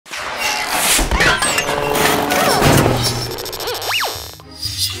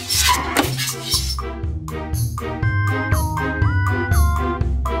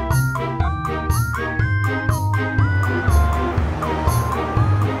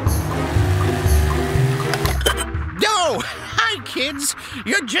kids.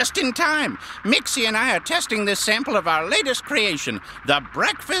 You're just in time. Mixie and I are testing this sample of our latest creation, the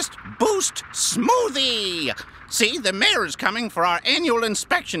Breakfast Boost Smoothie. See, the mayor is coming for our annual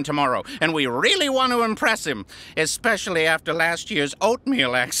inspection tomorrow, and we really want to impress him, especially after last year's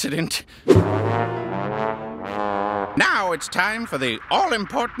oatmeal accident. Now it's time for the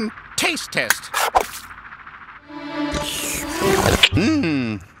all-important taste test.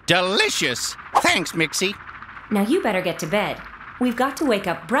 Mmm, delicious. Thanks, Mixie. Now you better get to bed. We've got to wake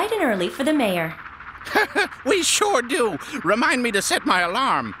up bright and early for the mayor. We sure do. Remind me to set my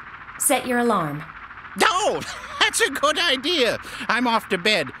alarm. Set your alarm. Oh, that's a good idea. I'm off to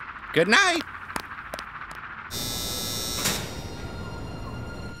bed. Good night.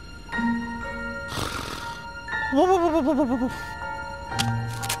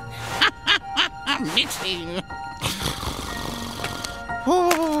 Mixing.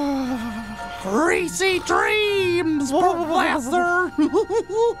 Greasy dreams, Professor!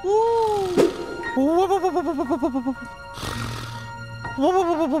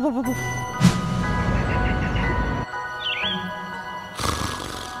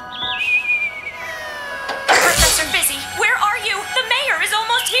 Professor Fizzy, where are you? The mayor is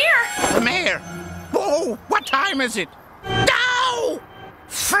almost here! The mayor? Oh, what time is it? No!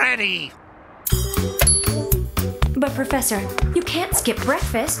 Freddy! But Professor, you can't skip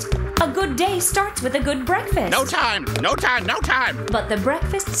breakfast. A good day starts with a good breakfast. No time, no time, no time! But the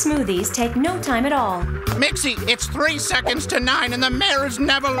breakfast smoothies take no time at all. Mixie, it's 3 seconds to 9 and the mayor is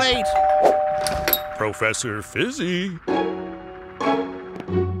never late. Professor Fizzy.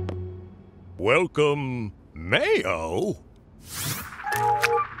 Welcome, Mayo.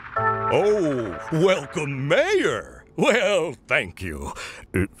 Oh, welcome, Mayor. Well, thank you.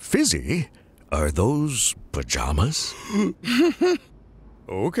 Fizzy, are those pajamas?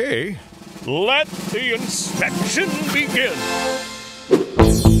 Okay, let the inspection begin.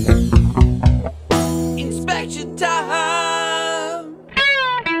 Inspection time!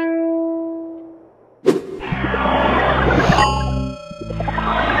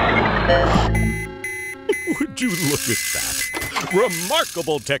 Would you look at that?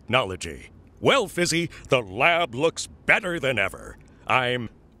 Remarkable technology. Well, Fizzy, the lab looks better than ever. I'm...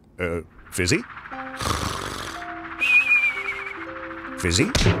 Fizzy?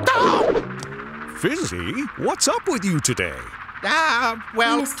 Fizzy? Oh! Fizzy, what's up with you today?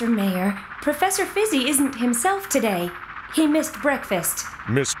 Well... Mr. Mayor, Professor Fizzy isn't himself today. He missed breakfast.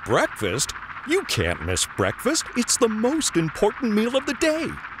 Missed breakfast? You can't miss breakfast. It's the most important meal of the day.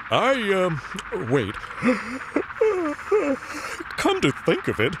 Wait. Come to think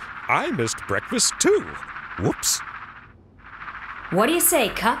of it, I missed breakfast too. Whoops. What do you say,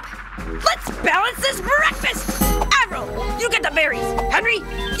 Cup? Let's balance this breakfast! Avril, you get the berries. Henry,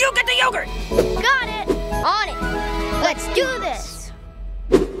 you get the yogurt. Got it! On it! Let's do this!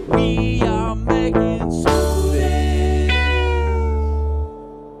 We are making smoothies.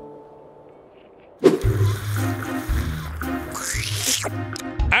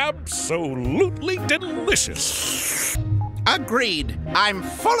 Absolutely delicious. Agreed. I'm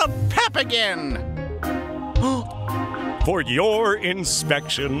full of pep again. For your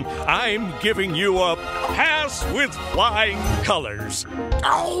inspection, I'm giving you a pass with flying colors.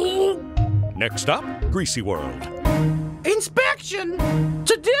 Oh! Next up, Greasy World. Inspection!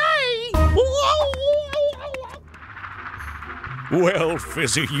 Today! Well,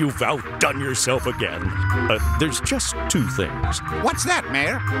 Fizzy, you've outdone yourself again. There's just 2 things. What's that,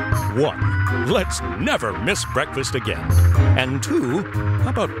 Mayor? 1, let's never miss breakfast again. And 2, how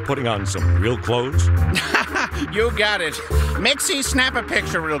about putting on some real clothes? You got it. Mixie, snap a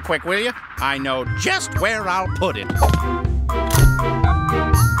picture real quick, will you? I know just where I'll put it.